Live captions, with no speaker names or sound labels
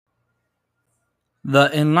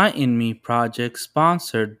The Enlighten Me project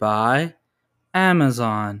sponsored by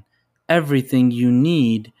Amazon. Everything you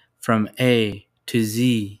need from A to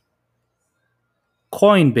Z.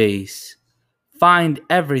 Coinbase. Find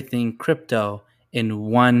everything crypto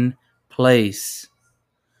in one place.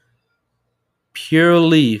 Pure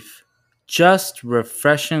Leaf. Just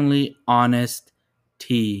refreshingly honest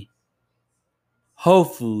tea. Whole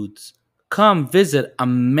Foods. Come visit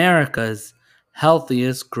America's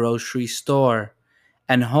healthiest grocery store.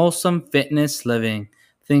 And Wholesome Fitness Living.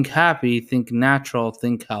 Think happy, think natural,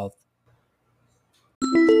 think health.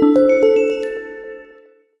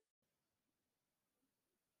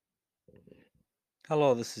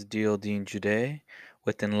 Hello, this is D.O. Dean Jude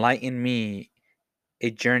with Enlighten Me,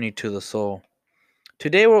 a journey to the soul.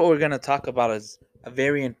 Today, what we're going to talk about is a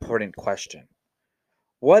very important question.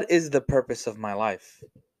 What is the purpose of my life?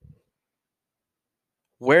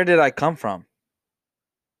 Where did I come from?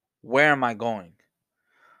 Where am I going?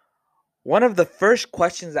 One of the first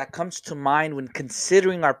questions that comes to mind when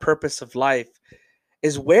considering our purpose of life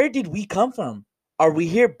is where did we come from? Are we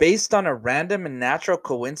here based on a random and natural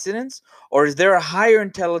coincidence? Or is there a higher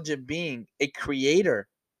intelligent being, a creator?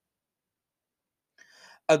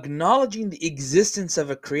 Acknowledging the existence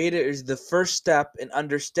of a creator is the first step in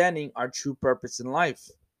understanding our true purpose in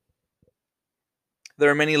life.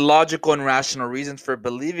 There are many logical and rational reasons for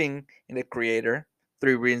believing in a creator.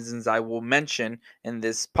 3 reasons I will mention in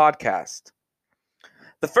this podcast.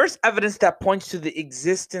 The first evidence that points to the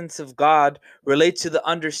existence of God relates to the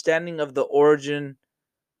understanding of the origin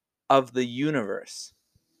of the universe.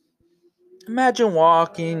 Imagine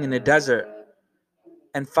walking in a desert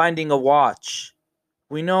and finding a watch.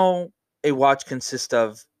 We know a watch consists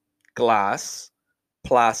of glass,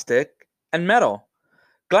 plastic, and metal.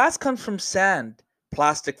 Glass comes from sand,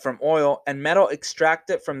 plastic from oil, and metal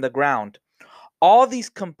extracted from the ground. All these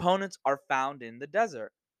components are found in the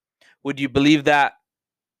desert. Would you believe that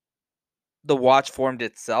the watch formed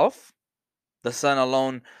itself? The sun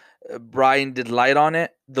alone brightened light on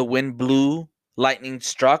it, the wind blew, lightning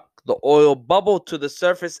struck, the oil bubbled to the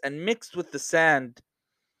surface and mixed with the sand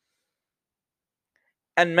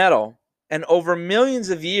and metal. And over millions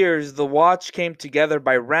of years, the watch came together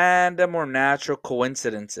by random or natural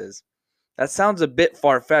coincidences. That sounds a bit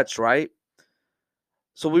far fetched, right?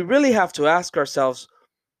 So we really have to ask ourselves,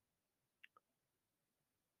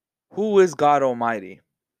 who is God Almighty,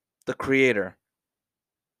 the Creator?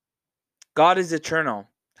 God is eternal,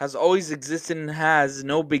 has always existed, and has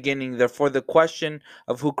no beginning. Therefore, the question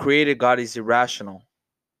of who created God is irrational.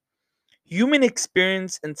 Human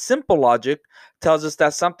experience and simple logic tells us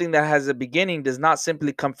that something that has a beginning does not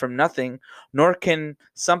simply come from nothing, nor can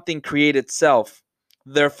something create itself.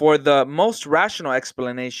 Therefore, the most rational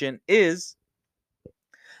explanation is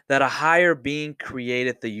that a higher being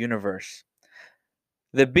created the universe.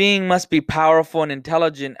 The being must be powerful and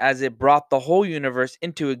intelligent as it brought the whole universe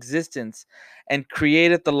into existence and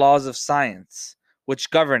created the laws of science, which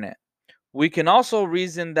govern it. We can also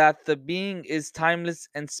reason that the being is timeless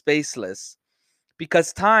and spaceless,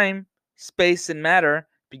 because time, space, and matter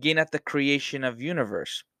begin at the creation of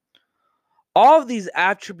universe. All of these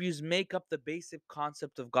attributes make up the basic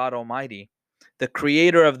concept of God Almighty, the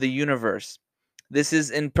creator of the universe. This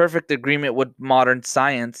is in perfect agreement with modern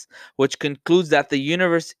science, which concludes that the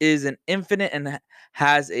universe is an infinite and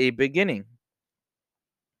has a beginning.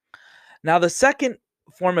 Now, the second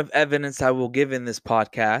form of evidence I will give in this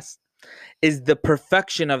podcast is the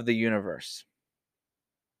perfection of the universe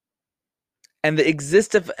and the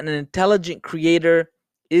existence of an intelligent creator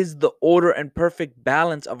is the order and perfect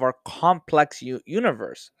balance of our complex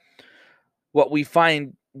universe. What we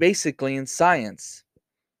find basically in science.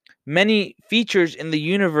 Many features in the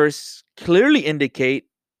universe clearly indicate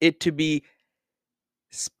it to be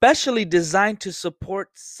specially designed to support,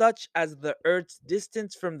 such as the Earth's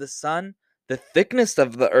distance from the sun, the thickness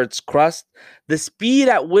of the Earth's crust, the speed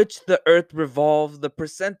at which the Earth revolves, the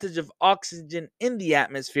percentage of oxygen in the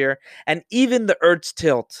atmosphere, and even the Earth's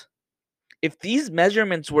tilt. If these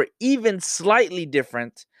measurements were even slightly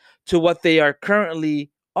different to what they are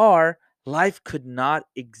currently are, life could not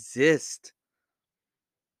exist.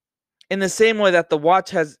 In the same way that the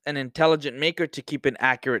watch has an intelligent maker to keep an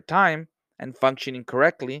accurate time and functioning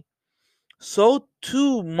correctly, so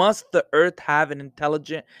too must the earth have an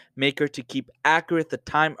intelligent maker to keep accurate the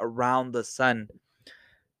time around the sun.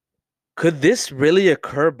 Could this really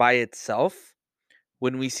occur by itself?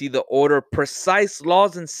 When we see the order, precise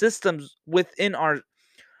laws and systems within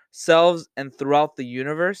ourselves and throughout the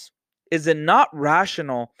universe, is it not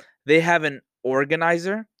rational they have an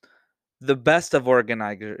organizer, the best of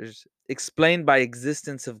organizers, explained by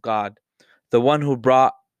existence of God, the one who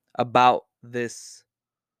brought about this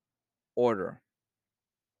order.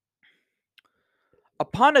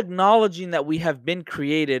 Upon acknowledging that we have been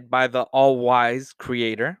created by the all-wise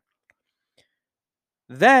Creator,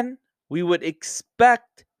 then we would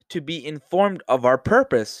expect to be informed of our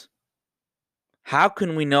purpose. How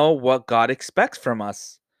can we know what God expects from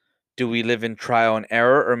us? Do we live in trial and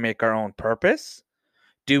error or make our own purpose?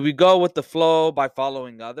 Do we go with the flow by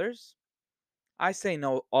following others? I say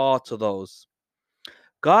no all to those.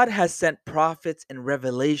 God has sent prophets and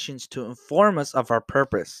revelations to inform us of our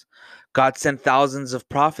purpose. God sent thousands of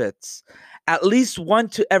prophets, at least one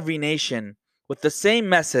to every nation, with the same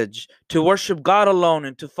message to worship God alone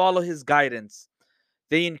and to follow his guidance.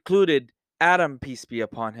 They included Adam, peace be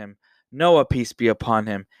upon him, Noah, peace be upon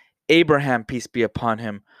him, Abraham, peace be upon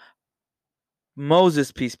him,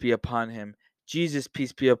 Moses, peace be upon him, Jesus,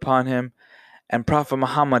 peace be upon him, and Prophet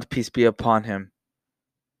Muhammad, peace be upon him.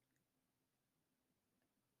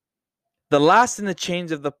 The last in the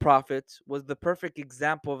chains of the prophets was the perfect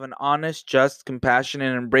example of an honest, just,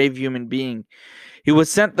 compassionate, and brave human being. He was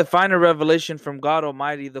sent the final revelation from God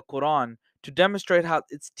Almighty, the Quran, to demonstrate how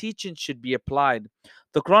its teachings should be applied.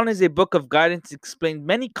 The Quran is a book of guidance that explains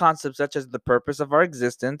many concepts such as the purpose of our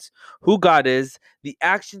existence, who God is, the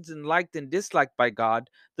actions liked and disliked by God,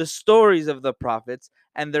 the stories of the prophets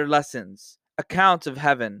and their lessons, accounts of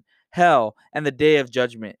heaven, hell, and the day of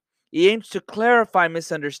judgment. He aims to clarify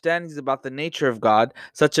misunderstandings about the nature of God,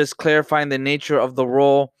 such as clarifying the nature of the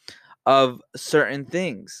role of certain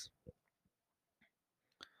things.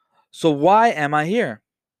 So, why am I here?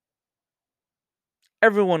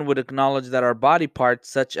 Everyone would acknowledge that our body parts,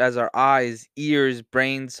 such as our eyes, ears,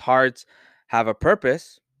 brains, hearts, have a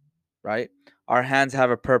purpose, right? Our hands have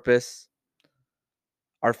a purpose.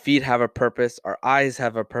 Our feet have a purpose. Our eyes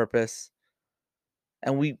have a purpose.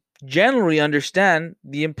 And we generally understand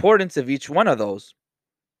the importance of each one of those.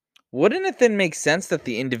 Wouldn't it then make sense that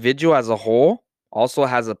the individual as a whole also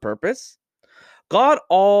has a purpose? God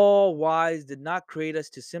all wise did not create us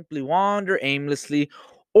to simply wander aimlessly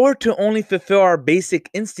or to only fulfill our basic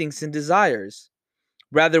instincts and desires.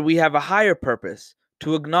 Rather, we have a higher purpose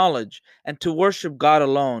to acknowledge and to worship God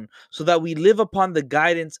alone so that we live upon the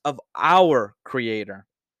guidance of our Creator.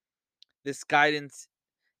 This guidance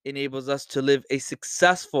enables us to live a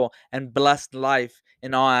successful and blessed life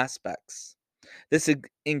in all aspects. This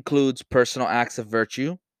includes personal acts of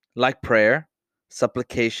virtue, like prayer,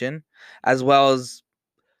 supplication, as well as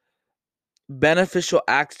beneficial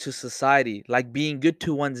acts to society, like being good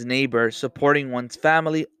to one's neighbor, supporting one's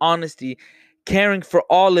family, honesty, caring for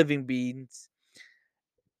all living beings,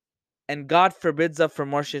 and God forbids us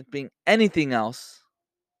from worshiping anything else,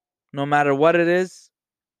 no matter what it is,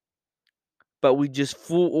 but we just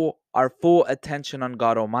our full attention on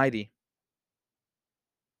God Almighty.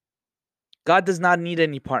 God does not need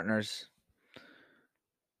any partners.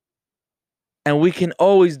 And we can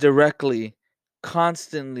always directly,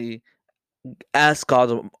 constantly ask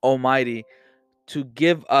God Almighty to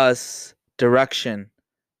give us direction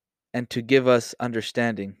and to give us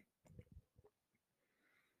understanding.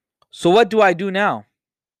 So, what do I do now?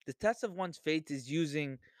 The test of one's faith is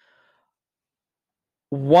using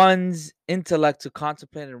one's intellect to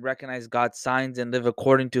contemplate and recognize God's signs and live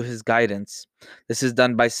according to his guidance. This is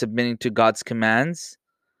done by submitting to God's commands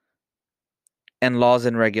and laws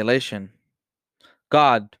and regulation.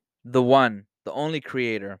 God, the one, the only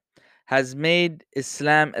creator, has made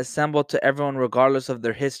Islam accessible to everyone regardless of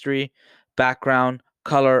their history, background,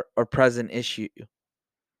 color, or present issue.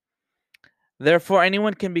 Therefore,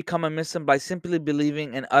 anyone can become a Muslim by simply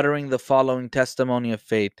believing and uttering the following testimony of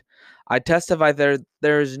faith. I testify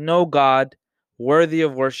there is no God worthy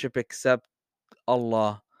of worship except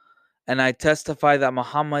Allah, and I testify that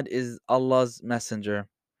Muhammad is Allah's messenger.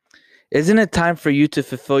 Isn't it time for you to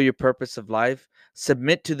fulfill your purpose of life,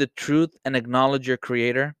 submit to the truth, and acknowledge your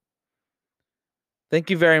Creator? Thank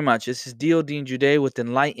you very much. This is Dioddin Jude with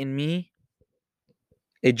Enlighten Me,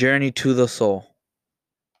 a journey to the soul.